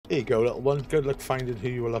Here you go, little one. Good luck finding who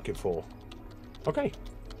you were looking for. Okay.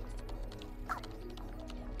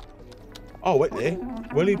 Oh, wait there.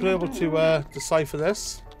 Will he be able to decipher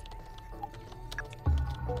this?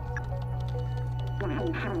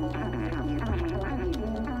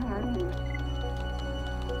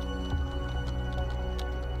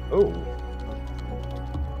 Oh.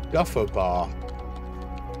 Duffer bar.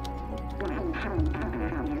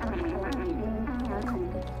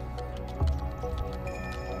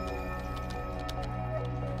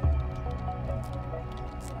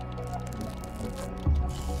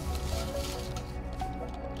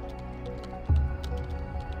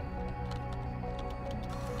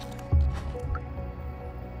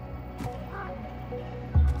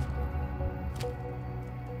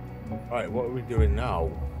 Right, what are we doing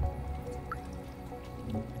now?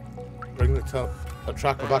 Bring the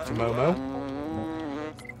tracker back to Momo.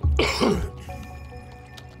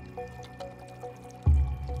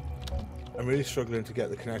 I'm really struggling to get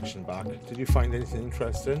the connection back. Did you find anything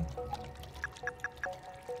interesting?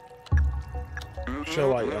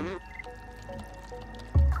 Show item.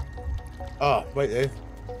 Ah, wait there.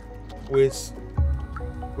 Where's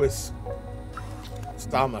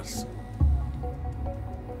Stamus?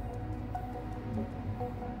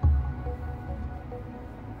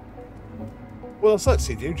 Well, let's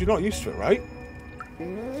see, dude. You're not used to it, right?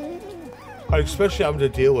 Like, especially having to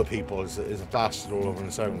deal with people is a bastard all over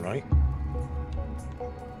its own, right?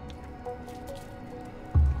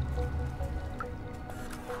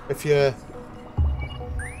 If you're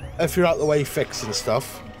out the way fixing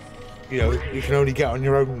stuff, you know, you can only get on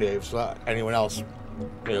your own nerves without anyone else,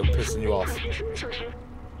 you know, pissing you off.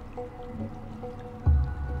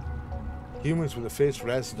 Humans were the first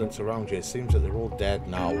residents around here. It seems that they're all dead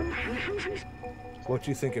now. What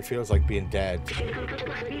do you think it feels like being dead?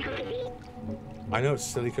 I know it's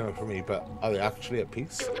silly coming from me, but are they actually at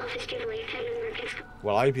peace?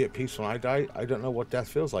 Will I be at peace when I die? I don't know what death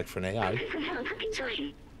feels like for an AI.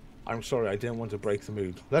 I'm sorry, I didn't want to break the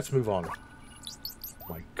mood. Let's move on. Oh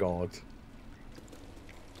my god.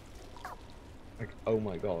 Like, oh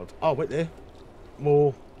my god. Oh, wait there.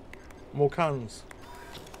 More cans.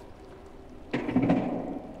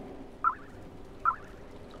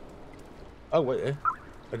 Oh, wait there.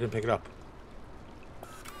 I didn't pick it up.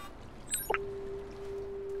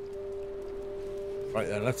 Right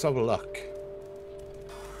then, let's have a look.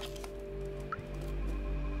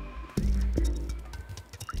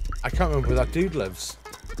 I can't remember where that dude lives.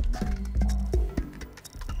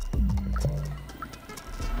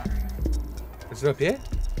 Is it up here?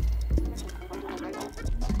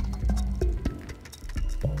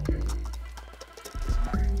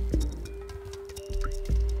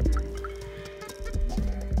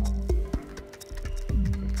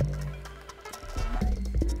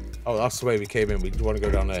 Oh, that's the way we came in. We want to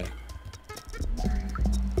go down there.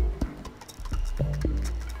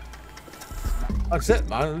 That's it,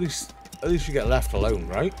 man. At least you get left alone,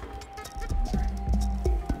 right?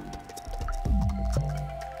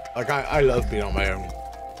 Like, I love being on my own.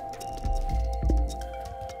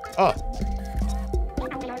 Oh.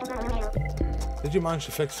 Did you manage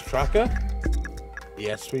to fix the tracker?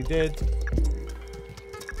 Yes, we did.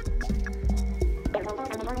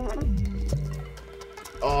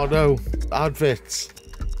 Oh no, adverts.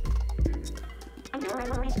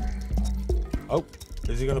 Oh,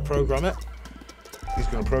 is he going to program it? He's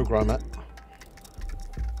going to program it.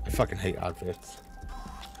 I fucking hate adverts.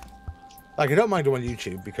 Like, I don't mind them on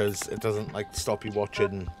YouTube because it doesn't, like, stop you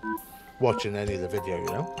watching any of the video, you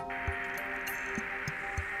know?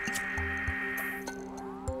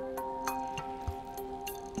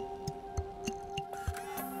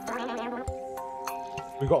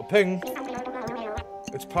 We got a ping.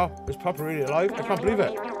 Is Papa really alive? I can't believe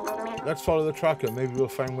it. Let's follow the tracker. Maybe we'll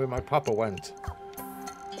find where my Papa went.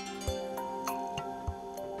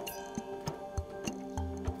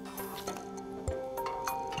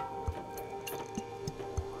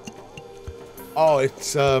 Oh,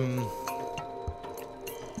 it's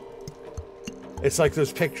like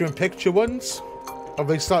those picture-in-picture ones. Have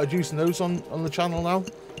they started using those on the channel now?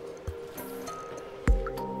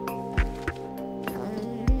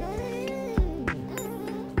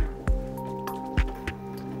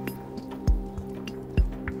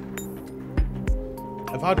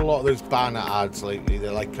 I've had a lot of those banner ads lately. They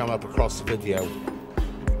like come up across the video.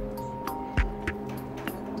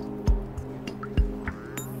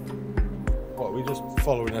 What, are we just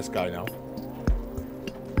following this guy now?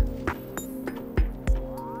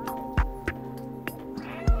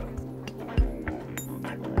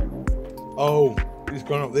 Oh, he's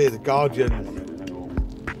gone up there, the Guardian.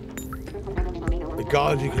 The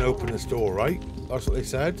Guardian can open this door, right? That's what they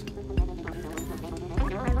said.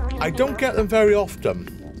 I don't get them very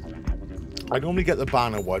often. I normally get the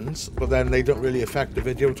banner ones, but then they don't really affect the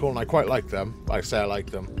video at all, and I quite like them. I say I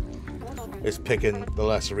like them. It's picking the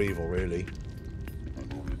lesser evil, really.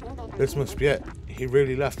 This must be it. He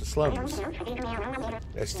really left the slums.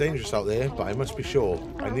 It's dangerous out there, but I must be sure.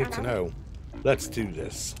 I need to know. Let's do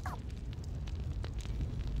this.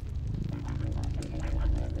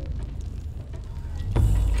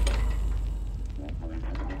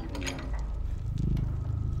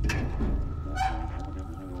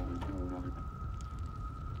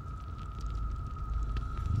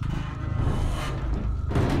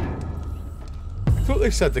 I thought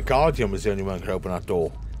they said the Guardian was the only one who could open that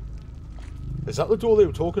door. Is that the door they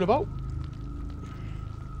were talking about?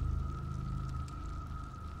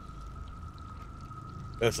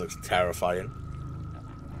 This looks terrifying.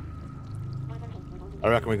 I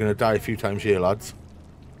reckon we're going to die a few times here, lads.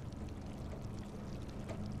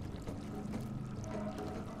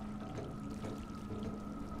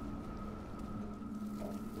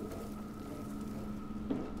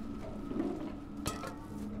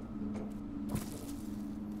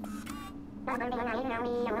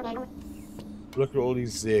 Look at all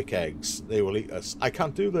these Zurk eggs. They will eat us. I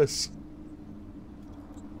can't do this.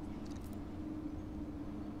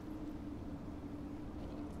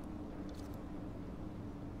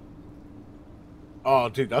 Oh,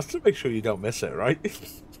 dude, that's to make sure you don't miss it, right?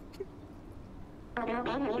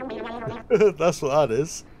 That's what that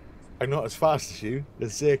is. I'm not as fast as you. The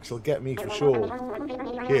Zurks will get me for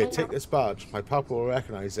sure. Here, take this badge. My papa will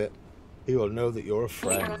recognize it. He will know that you're a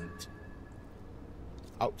friend.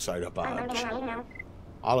 Outsider badge.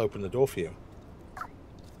 I'll open the door for you.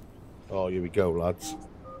 Oh, here we go, lads.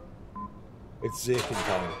 It's Zurking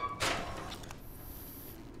time.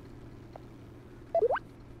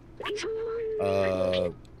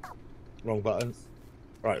 Wrong button.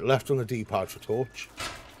 Right, left on the D-pad for torch.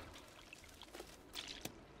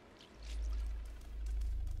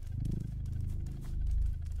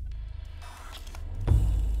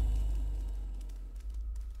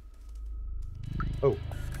 Oh.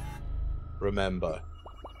 Remember.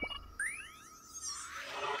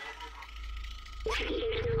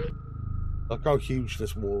 Look how huge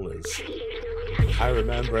this wall is. I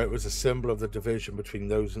remember it was a symbol of the division between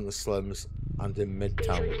those in the slums and in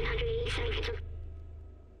Midtown.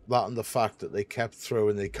 That and the fact that they kept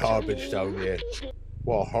throwing their garbage down here.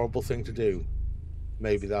 What a horrible thing to do.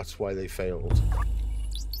 Maybe that's why they failed.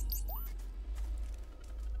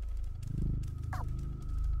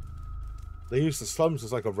 They use the slums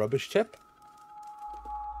as like a rubbish tip.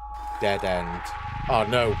 Dead end. Oh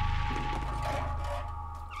no.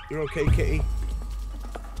 You're okay, kitty?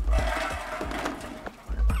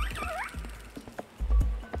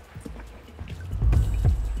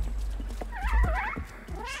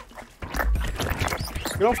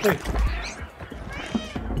 Get off me!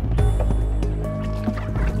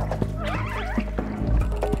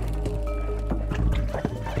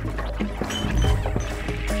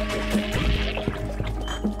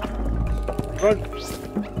 Run!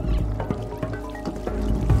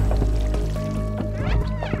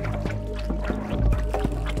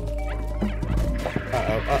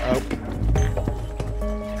 Uh-oh.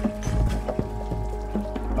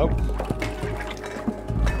 Oh.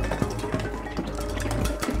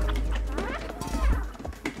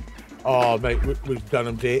 Oh, mate, we've done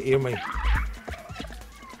him dirty, haven't we?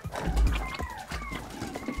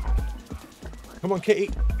 Come on, kitty.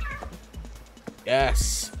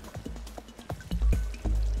 Yes.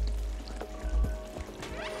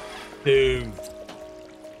 Dude.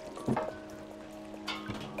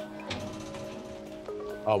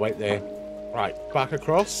 Oh, wait there. Right, back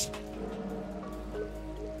across.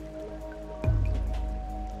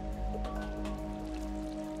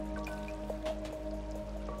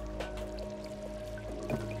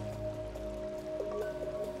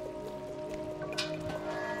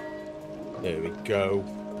 There we go.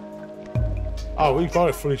 Oh, we got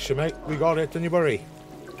it, Felicia, mate. We got it, don't you worry.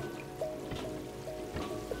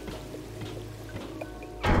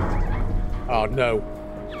 Oh, no.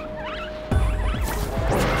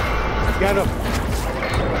 Get him.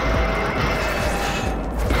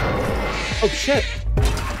 Oh, shit.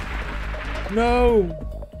 No.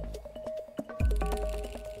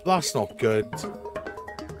 That's not good.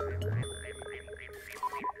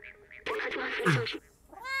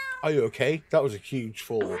 Are you okay? That was a huge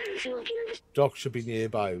fall. Doc should be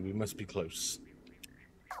nearby. We must be close.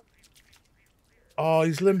 Oh,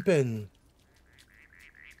 he's limping.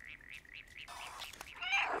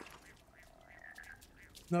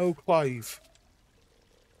 No, Clive.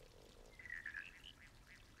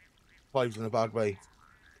 Five's in a bad way.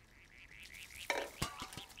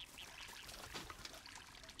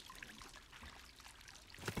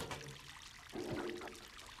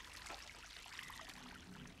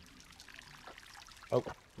 Oh,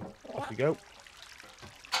 off we go.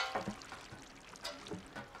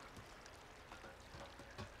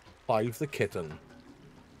 Five the kitten.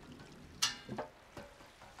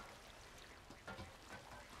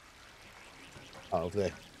 Out of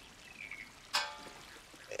there.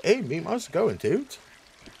 Hey, mate, how's it going, dude?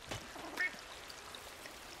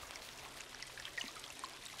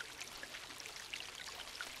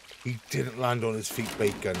 He didn't land on his feet,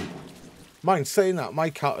 Bacon. Mind saying that, my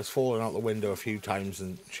cat has fallen out the window a few times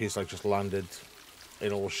and she's like just landed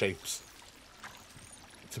in all shapes.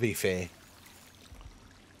 To be fair.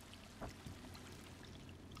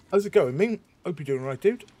 How's it going, Ming? Hope you're doing right,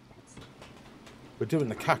 dude. We're doing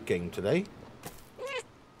the cat game today.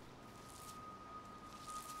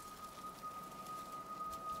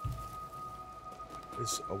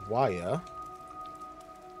 There's a wire.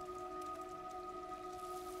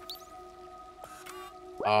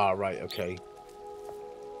 Ah, right, okay.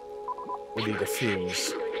 We need a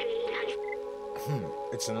fuse.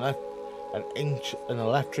 It's an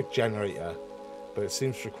electric generator, but it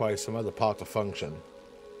seems to require some other part to function.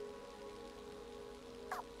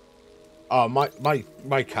 Oh,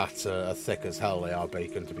 my cats are thick as hell, they are,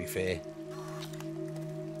 Bacon, to be fair.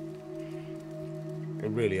 They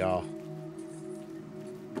really are.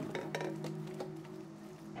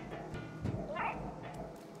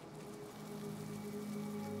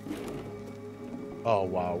 Oh,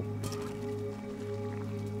 wow.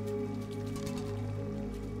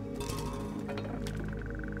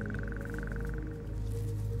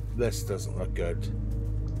 This doesn't look good.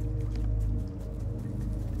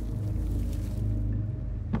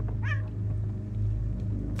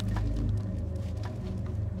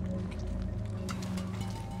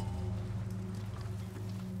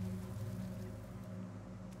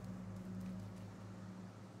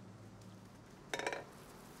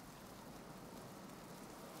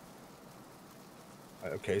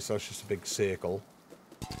 Okay, so it's just a big circle.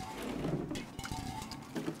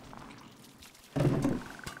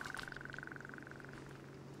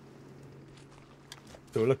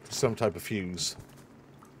 So we're looking for some type of fuse.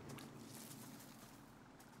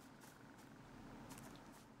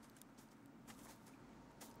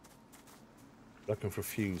 Looking for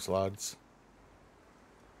fuse, lads.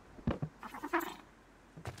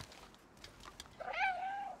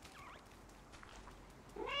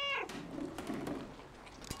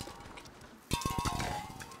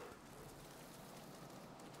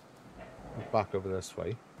 Back over this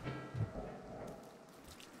way.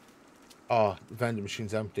 Oh, the vending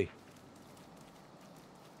machine's empty.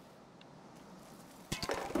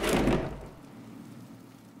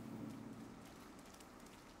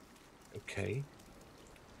 Okay.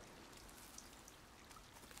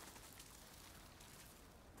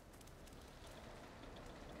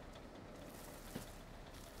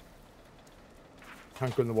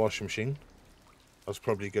 Can't go in the washing machine. That's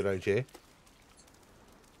probably a good idea.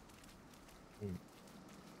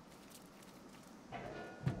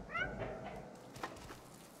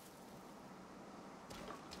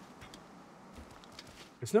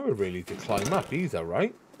 There's nowhere really to climb up either,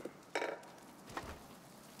 right?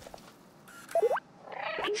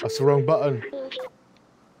 That's the wrong button.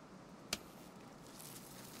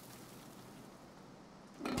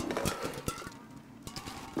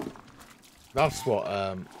 That's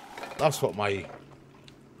what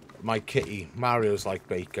my kitty Mario's like,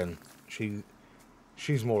 Bacon.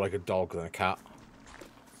 She's more like a dog than a cat.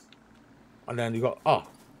 And then you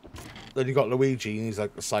got Luigi, and he's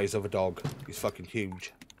like the size of a dog. He's fucking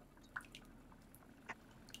huge.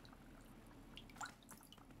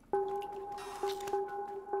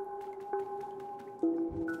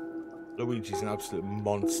 Luigi's an absolute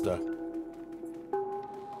monster.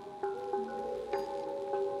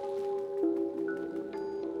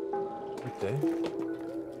 Okay.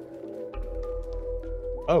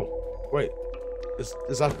 Oh, wait.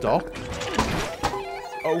 Is that Doc?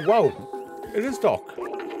 Oh, whoa. It is Doc.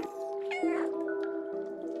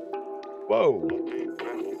 Whoa.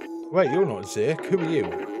 Wait, you're not Zurk. Who are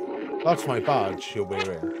you? That's my badge you're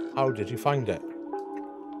wearing. How did you find it?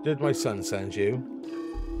 Did my son send you?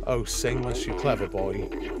 Oh, Singmas, you clever boy.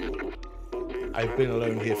 I've been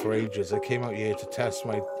alone here for ages. I came out here to test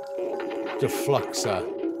my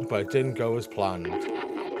defluxer, but it didn't go as planned.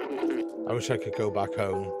 I wish I could go back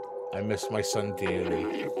home. I miss my son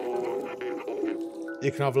dearly.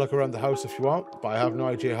 You can have a look around the house if you want, but I have no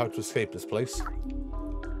idea how to escape this place.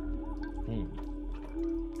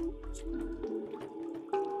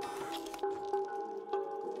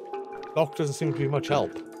 Doc doesn't seem to be much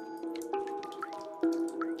help.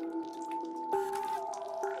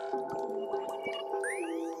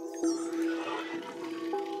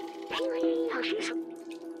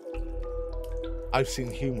 I've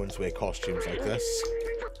seen humans wear costumes like this.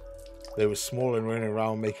 They were small and running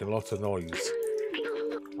around making lots of noise.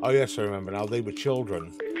 Oh yes, I remember now. They were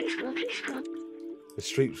children. The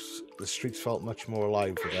streets felt much more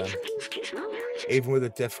alive for them. Even with the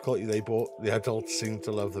difficulty they brought, the adults seemed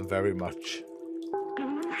to love them very much.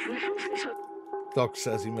 Doc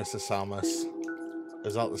says he misses Samus.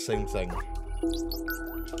 Is that the same thing?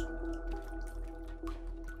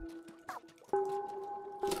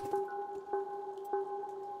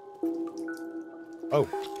 Oh.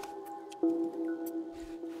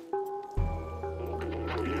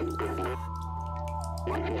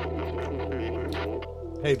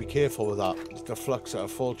 Hey, be careful with that. The flux at a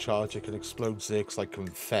full charge, it can explode Zurks like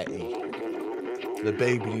confetti. The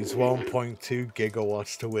baby needs 1.2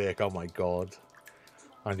 gigawatts to work, oh my god.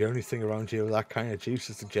 And the only thing around here with that kind of juice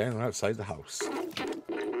is the generator outside the house.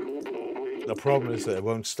 The problem is that it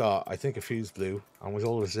won't start. I think a fuse blew, and with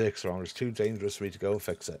all the Zurks around, it's too dangerous for me to go and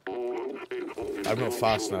fix it. I'm not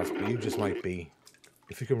fast enough, but you just might be.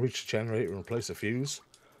 If you can reach the generator and replace the fuse,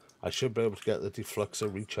 I should be able to get the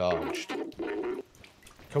defluxer recharged.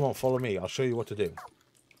 Come on, follow me. I'll show you what to do.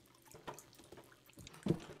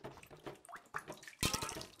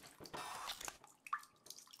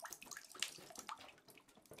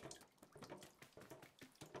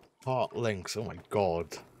 Heart links. Oh my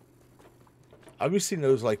god. Have you seen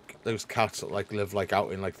those cats that live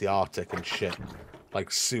out in the Arctic and shit?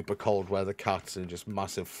 Like super cold weather cats and just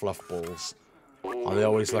massive fluff balls. And they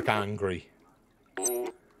always look angry.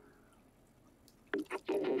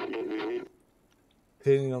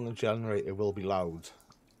 Turning on the generator will be loud,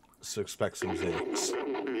 so expect some Zurks.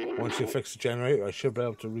 Once you fix the generator, I should be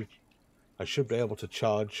able to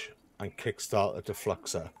charge and kickstart the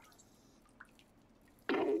defluxer.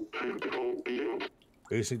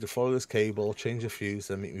 You just need to follow this cable, change the fuse,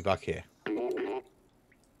 then meet me back here.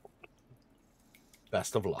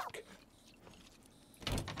 Best of luck.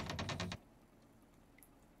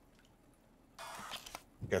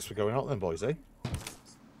 Guess we're going out then, boys, eh?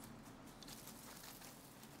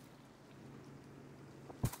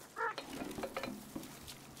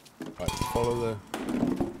 Right, follow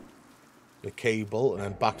the cable and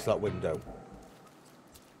then back to that window.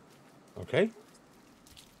 Okay?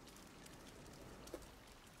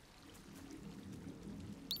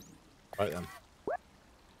 Right then.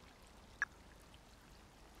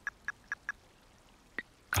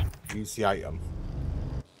 Use the item.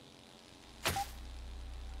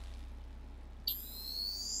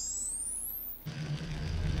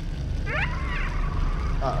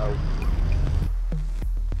 Uh-oh.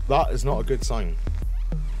 That is not a good sign.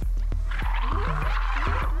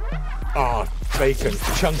 Ah, oh, bacon.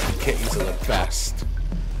 Chunky kitties are the best.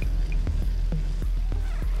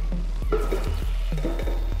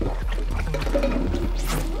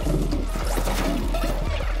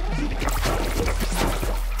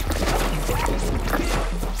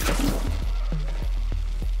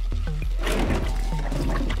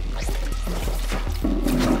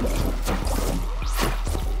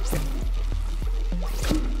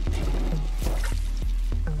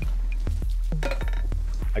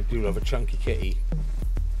 Love a chunky kitty,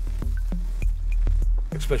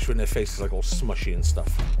 especially when their face is like all smushy and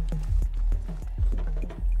stuff.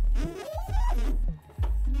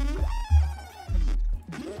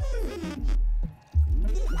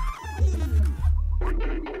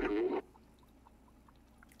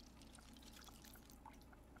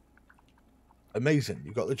 Amazing,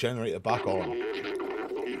 you got the generator back on.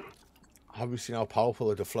 Have you seen how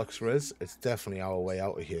powerful the defluxer is? It's definitely our way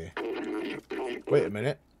out of here. Wait a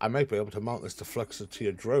minute, I might be able to mount this defluxer to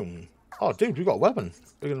your drone. Oh, dude, we got a weapon.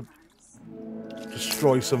 We're going to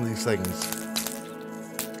destroy some of these things.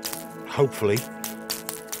 Hopefully.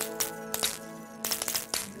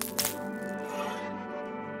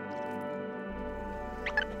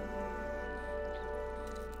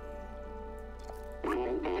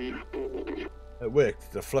 It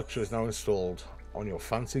worked. The defluxer is now installed on your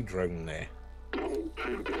fancy drone there.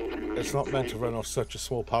 It's not meant to run off such a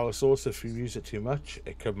small power source. If you use it too much,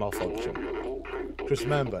 it could malfunction. Just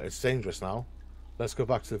remember, it's dangerous now. Let's go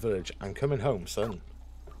back to the village. I'm coming home, son.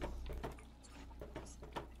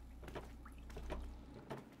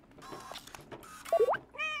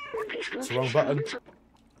 It's the wrong button.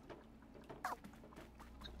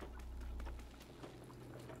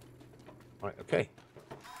 Right, okay.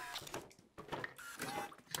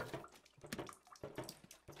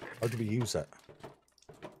 How do we use it?